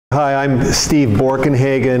Hi, I'm Steve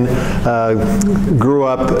Borkenhagen. Grew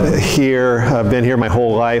up here, been here my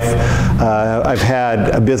whole life. I've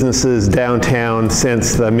had businesses downtown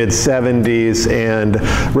since the mid-70s and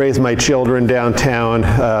raised my children downtown.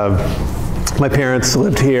 My parents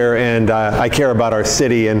lived here, and I care about our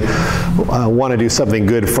city and want to do something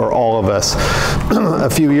good for all of us. A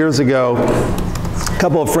few years ago, a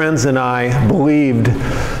couple of friends and I believed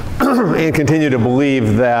and continue to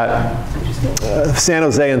believe that San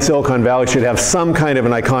Jose and Silicon Valley should have some kind of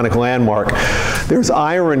an iconic landmark. There's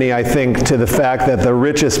irony, I think, to the fact that the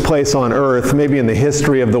richest place on earth, maybe in the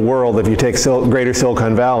history of the world, if you take greater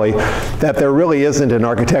Silicon Valley, that there really isn't an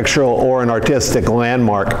architectural or an artistic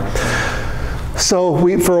landmark.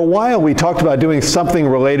 So for a while we talked about doing something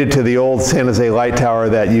related to the old San Jose Light Tower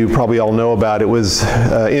that you probably all know about. It was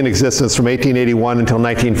in existence from 1881 until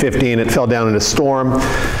 1915. It fell down in a storm.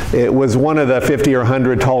 It was one of the 50 or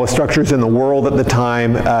 100 tallest structures in the world at the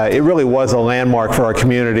time. It really was a landmark for our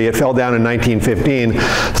community. It fell down in 1915.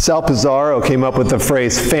 Sal Pizarro came up with the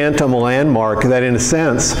phrase phantom landmark, that in a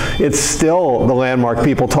sense it's still the landmark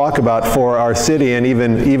people talk about for our city and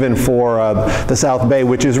even for the South Bay,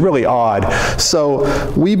 which is really odd. So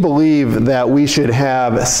we believe that we should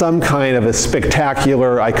have some kind of a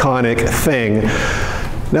spectacular, iconic thing.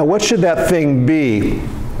 Now, what should that thing be?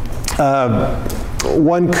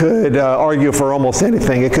 One could argue for almost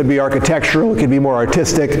anything. It could be architectural, it could be more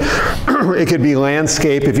artistic, it could be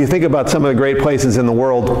landscape. If you think about some of the great places in the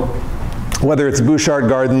world, whether it's Bouchard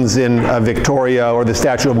Gardens in Victoria, or the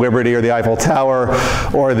Statue of Liberty, or the Eiffel Tower,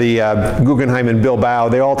 or the Guggenheim in Bilbao,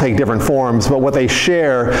 they all take different forms, but what they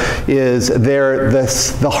share is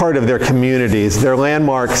the heart of their communities. They're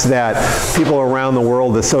landmarks that people around the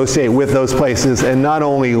world associate with those places, and not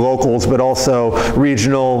only locals, but also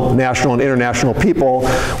regional, national, and international people.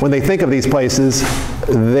 When they think of these places,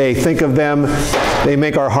 they think of them, they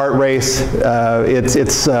make our heart race.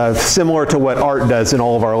 It's similar to what art does in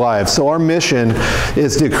all of our lives. So our mission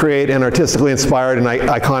is to create an artistically inspired and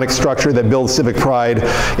iconic structure that builds civic pride,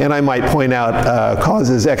 and I might point out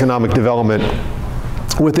causes economic development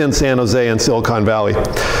within San Jose and Silicon Valley.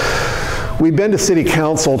 We've been to City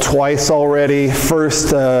Council twice already.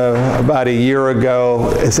 First, about a year ago,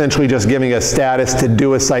 essentially just giving us status to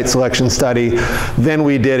do a site selection study. Then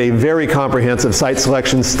we did a very comprehensive site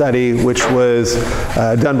selection study, which was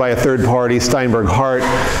done by a third party, Steinberg Hart.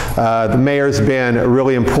 The mayor's been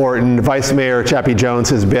really important. Vice Mayor Chappie Jones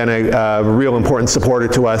has been a real important supporter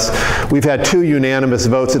to us. We've had 2 unanimous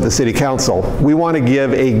votes at the City Council. We want to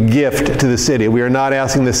give a gift to the city. We are not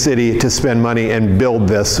asking the city to spend money and build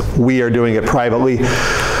this. We are doing it privately.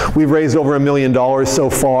 We've raised over $1 million so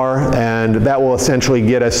far, and that will essentially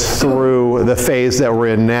get us through the phase that we're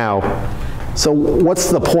in now. So what's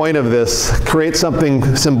the point of this? Create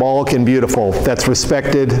something symbolic and beautiful that's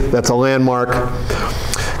respected, that's a landmark.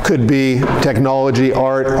 Could be technology,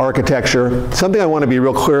 art, architecture. Something I want to be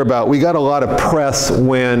real clear about, we got a lot of press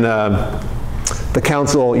when the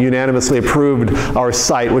council unanimously approved our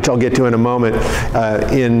site, which I'll get to in a moment,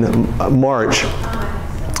 in March.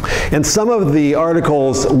 And some of the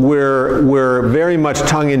articles were very much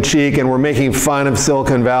tongue-in-cheek, and were making fun of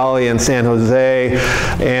Silicon Valley and San Jose,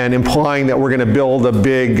 and implying that we're going to build a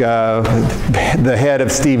big, the head of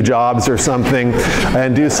Steve Jobs or something,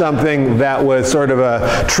 and do something that was sort of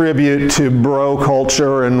a tribute to bro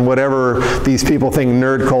culture and whatever these people think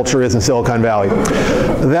nerd culture is in Silicon Valley.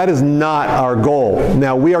 That is not our goal.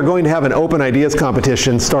 Now, we are going to have an open ideas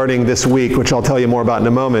competition starting this week, which I'll tell you more about in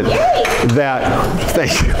a moment.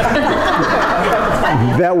 Thank you.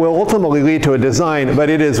 That will ultimately lead to a design, but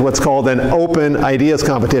it is what's called an open ideas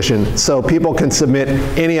competition. So people can submit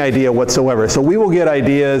any idea whatsoever. So we will get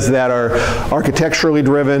ideas that are architecturally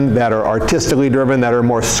driven, that are artistically driven, that are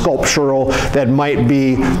more sculptural, that might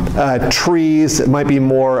be trees, it might be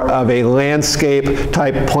more of a landscape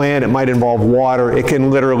type plan, it might involve water, it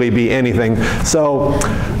can literally be anything. So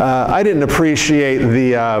I didn't appreciate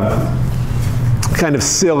the kind of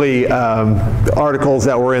silly articles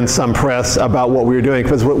that were in some press about what we were doing,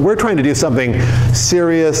 because we're trying to do something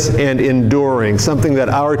serious and enduring, something that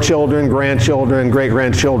our children, grandchildren,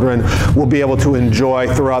 great-grandchildren will be able to enjoy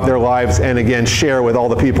throughout their lives, and again, share with all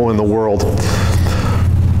the people in the world.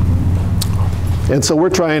 And so we're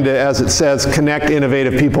trying to, as it says, connect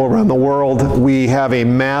innovative people around the world. We have a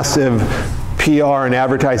massive PR and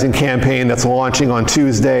advertising campaign that's launching on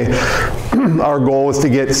Tuesday. Our goal is to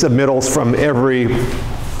get submittals from every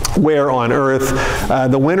where on earth.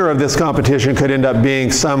 The winner of this competition could end up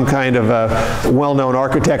being some kind of a well-known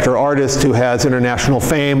architect or artist who has international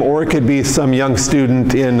fame, or it could be some young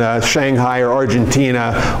student in Shanghai or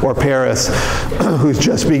Argentina or Paris who's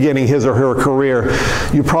just beginning his or her career.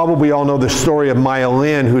 You probably all know the story of Maya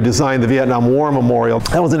Lin, who designed the Vietnam War Memorial.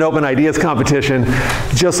 That was an open ideas competition,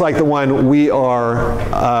 just like the one we are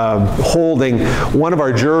holding. One of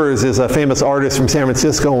our jurors is a famous artist from San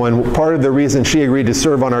Francisco, and part of the reason she agreed to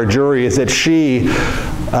serve on our jury is that she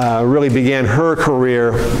really began her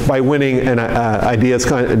career by winning an ideas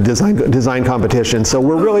design competition. So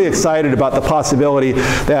we're really excited about the possibility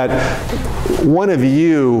that one of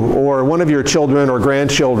you or one of your children or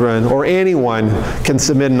grandchildren or anyone can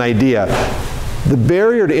submit an idea. The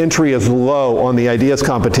barrier to entry is low on the ideas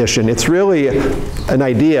competition. It's really an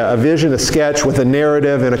idea, a vision, a sketch with a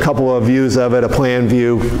narrative and a couple of views of it, a plan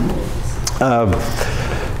view,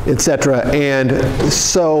 etc. And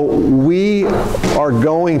so we are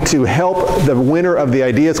going to help the winner of the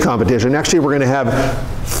ideas competition. Actually, we're going to have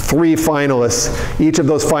 3 finalists. Each of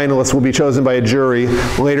those finalists will be chosen by a jury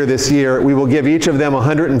later this year. We will give each of them a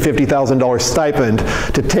 $150,000 stipend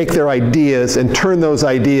to take their ideas and turn those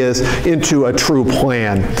ideas into a true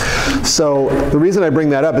plan. So the reason I bring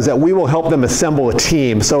that up is that we will help them assemble a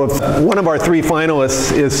team. So if one of our 3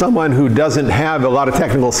 finalists is someone who doesn't have a lot of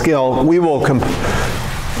technical skill, we will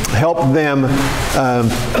help them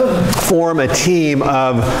form a team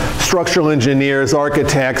of structural engineers,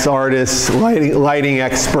 architects, artists, lighting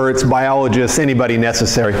experts, biologists, anybody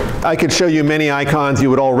necessary. I could show you many icons. You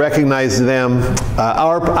would all recognize them.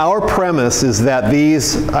 Our premise is that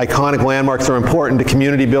these iconic landmarks are important to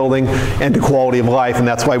community building and to quality of life, and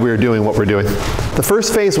that's why we're doing what we're doing. The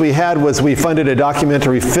first phase we had was we funded a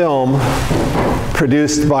documentary film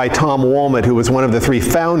produced by Tom Woolman, who was one of the 3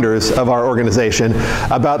 founders of our organization,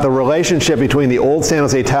 about the relationship between the old San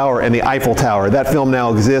Jose Tower and the Eiffel Tower. That film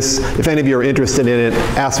now exists. If any of you are interested in it,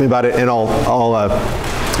 ask me about it and I'll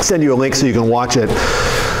send you a link so you can watch it.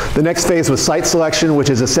 The next phase was site selection,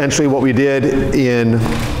 which is essentially what we did in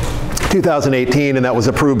 2018, and that was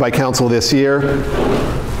approved by council this year.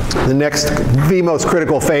 The most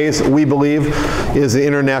critical phase, we believe, is the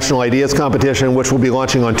International Ideas Competition, which will be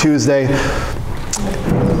launching on Tuesday.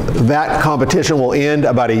 That competition will end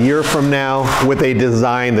about a year from now with a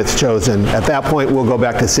design that's chosen. At that point, we'll go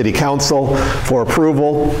back to City Council for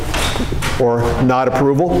approval or not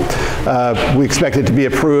approval. We expect it to be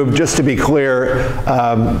approved. Just to be clear,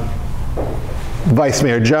 Vice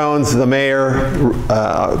Mayor Jones, the mayor,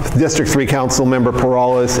 District 3 Council member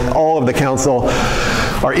Perales, all of the council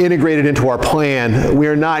are integrated into our plan. We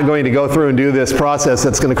are not going to go through and do this process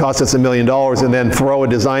that's going to cost us $1 million and then throw a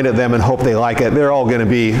design at them and hope they like it. They're all going to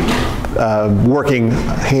be working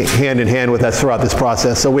hand in hand with us throughout this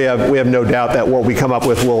process. So we have no doubt that what we come up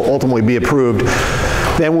with will ultimately be approved.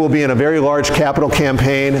 Then we'll be in a very large capital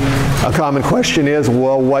campaign. A common question is,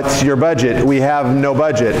 well, what's your budget? We have no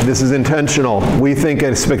budget. This is intentional. We think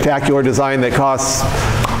a spectacular design that costs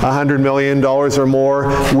 $100 million or more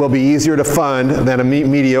will be easier to fund than a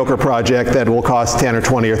mediocre project that will cost $10 or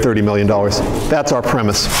 $20 or $30 million. That's our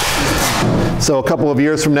premise. So a couple of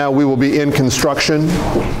years from now, we will be in construction,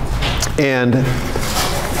 and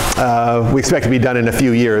we expect to be done in a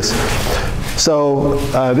few years. So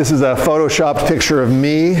this is a photoshopped picture of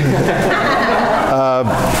me.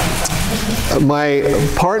 My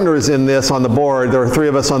partners in this on the board, there are 3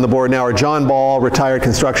 of us on the board now, are John Ball, retired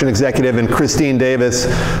construction executive, and Christine Davis,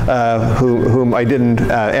 whom I didn't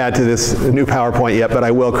add to this new PowerPoint yet, but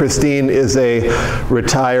I will. Christine is a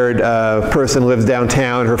retired person, lives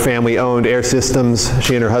downtown. Her family owned Air Systems,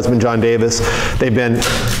 she and her husband, John Davis. They've been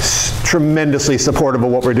tremendously supportive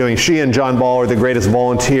of what we're doing. She and John Ball are the greatest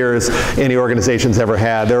volunteers any organization's ever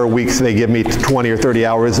had. There are weeks they give me 20 or 30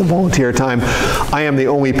 hours of volunteer time. I am the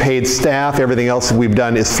only paid staff. Everything else we've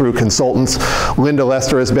done is through consultants. Linda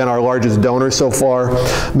Lester has been our largest donor so far.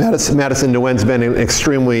 Madison Nguyen's been an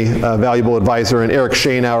extremely valuable advisor, and Eric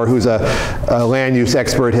Schoenauer, who's a land use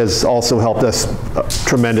expert, has also helped us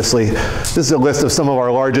tremendously. This is a list of some of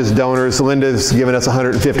our largest donors. Linda's given us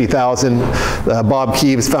 $150,000. Bob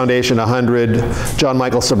Keeves Foundation, $100. John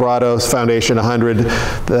Michael Sobrato's Foundation,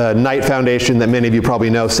 $100. The Knight Foundation, that many of you probably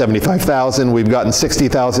know, $75,000. We've gotten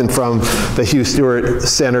 $60,000 from the Hugh Stewart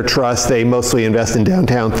Center Trust. They mostly invest in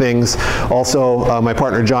downtown things. Also, my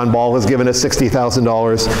partner John Ball has given us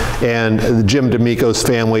 $60,000, and Jim D'Amico's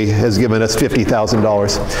family has given us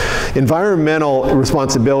 $50,000. Environmental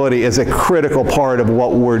responsibility is a critical part of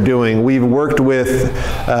what we're doing. We've worked with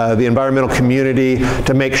the environmental community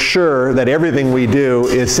to make sure that everything we do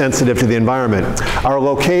is sensitive to the environment. Our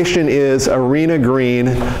location is Arena Green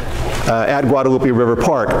at Guadalupe River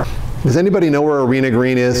Park. Does anybody know where Arena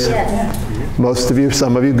Green is? Yes. Most of you,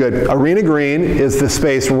 some of you, good. Arena Green is the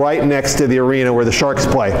space right next to the arena where the Sharks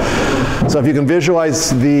play. So if you can visualize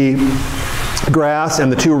the grass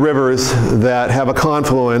and the two rivers that have a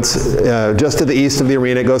confluence just to the east of the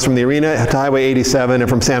arena. It goes from the arena to Highway 87 and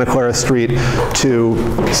from Santa Clara Street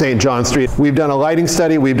to St. John Street. We've done a lighting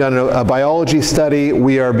study, we've done a biology study.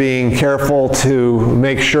 We are being careful to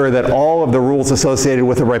make sure that all of the rules associated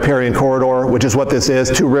with the riparian corridor, which is what this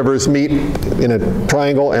is, two rivers meet in a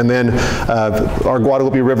triangle, and then our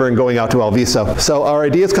Guadalupe River and going out to El Viso. So our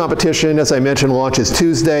ideas competition, as I mentioned, launches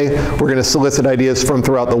Tuesday. We're going to solicit ideas from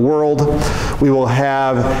throughout the world. We will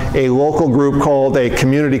have a local group called a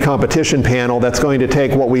community competition panel that's going to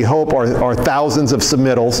take what we hope are thousands of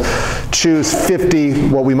submittals, choose 50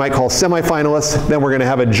 what we might call semifinalists, then we're going to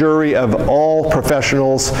have a jury of all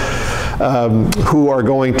professionals who are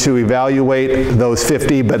going to evaluate those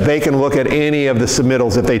 50, but they can look at any of the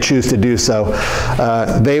submittals if they choose to do so.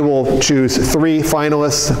 They will choose 3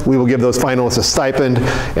 finalists. We will give those finalists a stipend,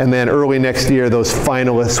 and then early next year those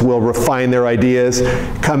finalists will refine their ideas,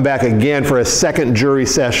 come back again for a second jury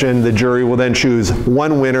session. The jury will then choose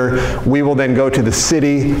one winner. We will then go to the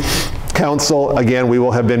city council. Again, we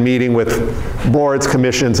will have been meeting with boards,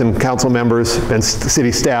 commissions, and council members and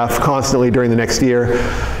city staff constantly during the next year.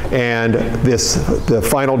 And the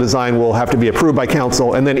final design will have to be approved by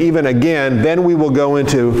council. And then even again, then we will go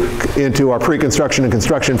into our pre-construction and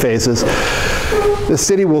construction phases. The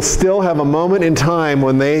city will still have a moment in time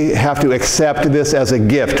when they have to accept this as a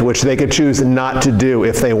gift, which they could choose not to do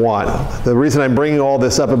if they want. The reason I'm bringing all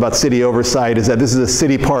this up about city oversight is that this is a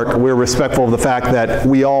city park. We're respectful of the fact that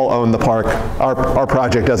we all own the park. Our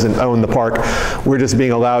project doesn't own the park. We're just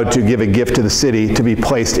being allowed to give a gift to the city to be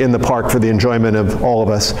placed in the park for the enjoyment of all of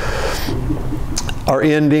us. Our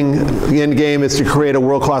end game is to create a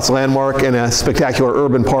world-class landmark and a spectacular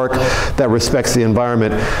urban park that respects the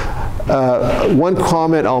environment. One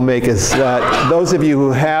comment I'll make is that those of you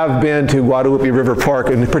who have been to Guadalupe River Park,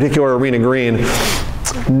 in particular Arena Green,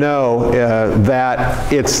 know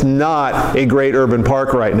that it's not a great urban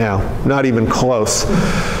park right now, not even close.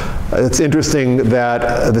 It's interesting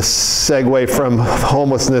that the segue from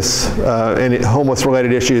homelessness and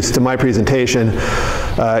homeless-related issues to my presentation,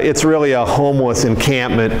 it's really a homeless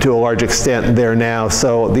encampment to a large extent there now.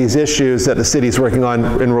 So these issues that the city's working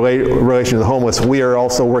on in relation to the homeless, we are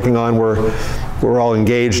also working on. We're all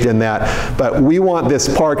engaged in that. But we want this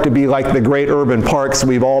park to be like the great urban parks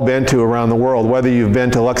we've all been to around the world, whether you've been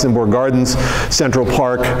to Luxembourg Gardens, Central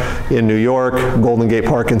Park in New York, Golden Gate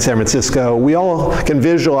Park in San Francisco. We all can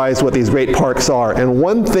visualize what these great parks are. And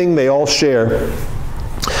one thing they all share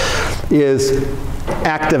is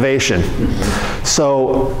activation.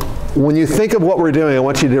 So when you think of what we're doing, I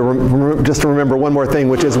want you to just to remember one more thing,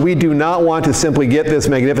 which is we do not want to simply get this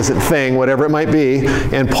magnificent thing, whatever it might be,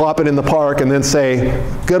 and plop it in the park and then say,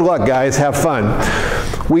 good luck guys, have fun.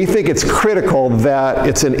 We think it's critical that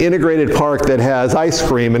it's an integrated park that has ice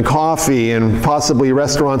cream and coffee and possibly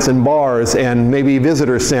restaurants and bars and maybe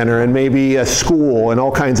visitor center and maybe a school and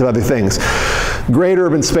all kinds of other things. Great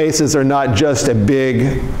urban spaces are not just a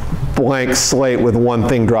big blank slate with one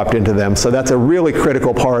thing dropped into them. So that's a really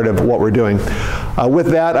critical part of what we're doing. With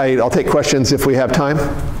that, I'll take questions if we have time.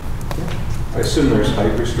 I assume there's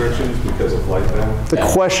height restrictions because of light bound? The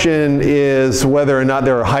question is whether or not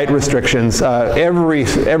there are height restrictions.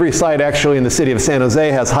 Every site actually in the city of San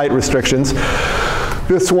Jose has height restrictions.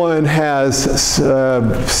 This one has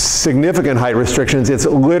significant height restrictions. It's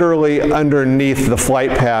literally underneath the flight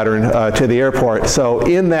pattern to the airport. So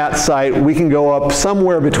in that site, we can go up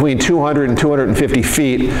somewhere between 200 and 250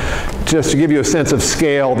 feet. Just to give you a sense of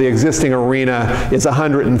scale, the existing arena is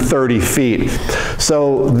 130 feet.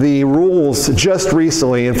 So the rules just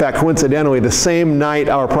recently, in fact, coincidentally, the same night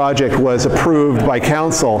our project was approved by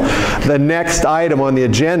council, the next item on the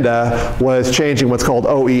agenda was changing what's called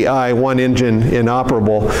OEI, one engine inoperable.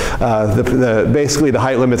 Basically the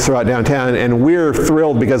height limits throughout downtown, and we're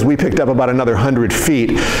thrilled because we picked up about another 100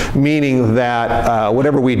 feet, meaning that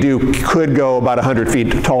whatever we do could go about 100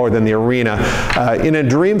 feet taller than the arena. In a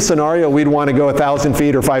dream scenario, we'd want to go 1,000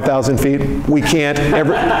 feet or 5,000 feet. We can't.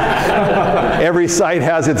 Every site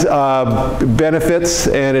has its benefits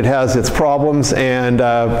and it has its problems, and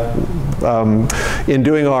in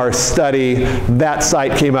doing our study, that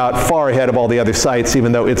site came out far ahead of all the other sites,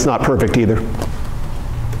 even though it's not perfect either.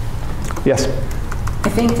 Yes? I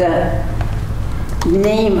think the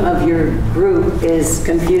name of your group is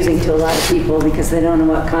confusing to a lot of people because they don't know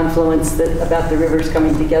what confluence about the rivers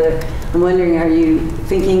coming together. I'm wondering, are you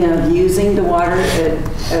thinking of using the water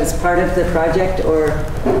as part of the project, or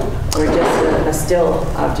or just a still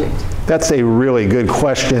object? That's a really good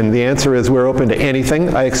question. The answer is we're open to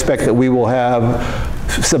anything. I expect that we will have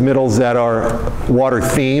submittals that are water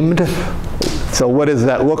themed. So what does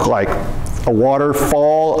that look like? A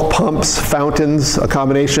waterfall, pumps, fountains, a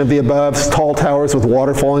combination of the above, tall towers with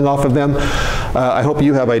water falling off of them. I hope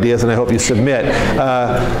you have ideas and I hope you submit.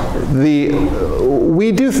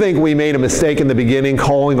 We do think we made a mistake in the beginning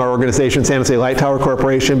calling our organization San Jose Light Tower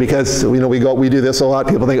Corporation because we do this a lot.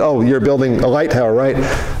 People think, oh, you're building a light tower, right?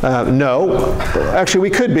 No. Actually, we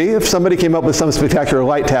could be if somebody came up with some spectacular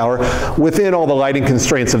light tower within all the lighting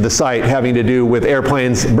constraints of the site having to do with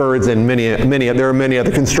airplanes, birds, and there are many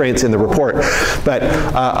other constraints in the report. But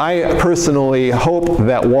I personally hope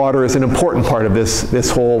that water is an important part of this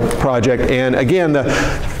whole project. And again,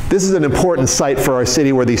 this is an important site for our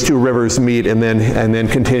city where these two rivers meet and then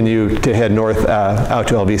continue to head north out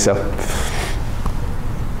to El Viso.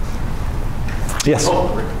 Yes?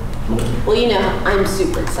 Well, you know, I'm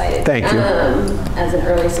super excited. Thank you. As an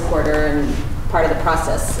early supporter and part of the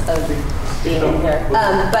process of being in here.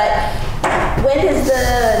 But when is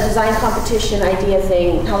the design competition idea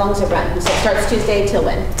thing, how long does it run? You said it starts Tuesday till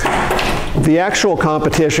when? The actual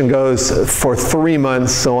competition goes for 3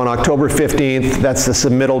 months, so on October 15th, that's the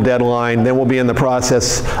submittal deadline. Then we'll be in the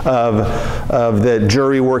process of the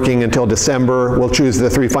jury working until December. We'll choose the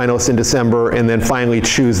 3 finalists in December, and then finally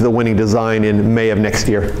choose the winning design in May of next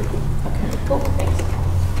year. Okay, cool, thanks.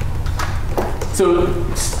 So,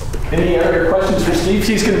 any other questions for Steve?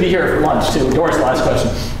 He's going to be here for lunch, too. Doris, last question.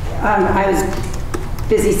 I was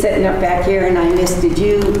busy setting up back here and I missed, did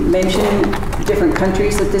you mention different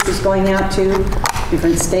countries that this is going out to,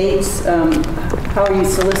 different states? How are you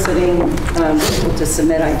soliciting people to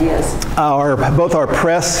submit ideas? Both our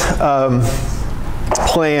press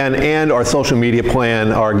plan and our social media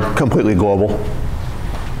plan are completely global.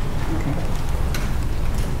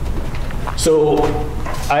 So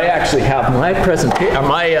I actually have my presentation,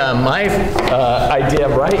 my idea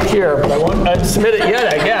right here, but I won't submit it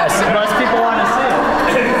yet, I guess, unless people want to see it.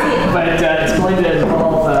 But it's going to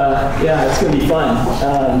involve, yeah, it's going to be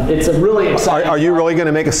fun. It's a really exciting. Are you really going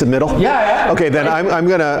to make a submittal? Yeah. Okay, then I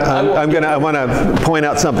want to point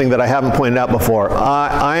out something that I haven't pointed out before.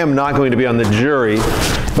 I am not going to be on the jury,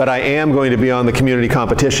 but I am going to be on the community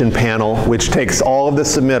competition panel, which takes all of the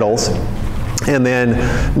submittals and then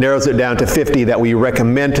narrows it down to 50 that we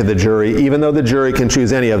recommend to the jury, even though the jury can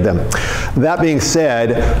choose any of them. That being said,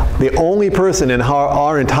 the only person in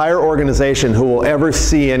our entire organization who will ever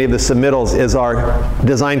see any of the submittals is our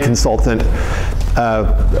design consultant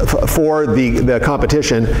for the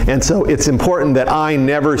competition, and so it's important that I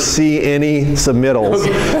never see any submittals,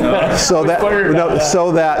 so that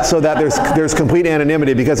there's complete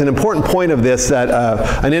anonymity. Because an important point of this that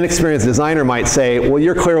an inexperienced designer might say, well,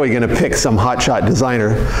 you're clearly going to pick some hotshot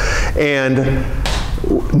designer, and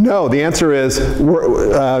no, the answer is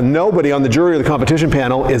nobody on the jury or the competition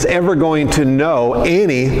panel is ever going to know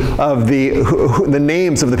any of the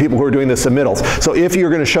names of the people who are doing the submittals. So if you're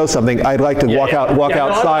going to show something, I'd like to walk outside.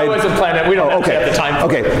 No, I wasn't planning. We don't actually have the time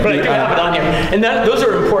for it. But I do have it on here. And those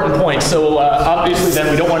are important points. So obviously then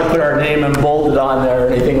we don't want to put our name and bolded on there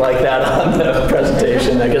or anything like that on the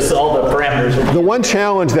presentation. I guess all the parameters. The one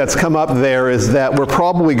challenge that's come up there is that we're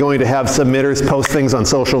probably going to have submitters post things on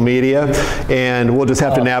social media, and we'll just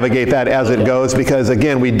have to navigate that as it goes, because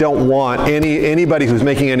again, we don't want anybody who's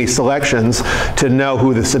making any selections to know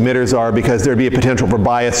who the submitters are, because there'd be a potential for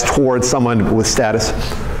bias towards someone with status.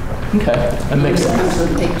 Okay, that makes sense.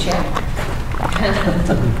 Big check.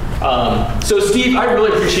 So Steve, I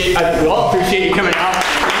really appreciate, we all appreciate you coming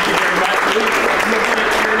out.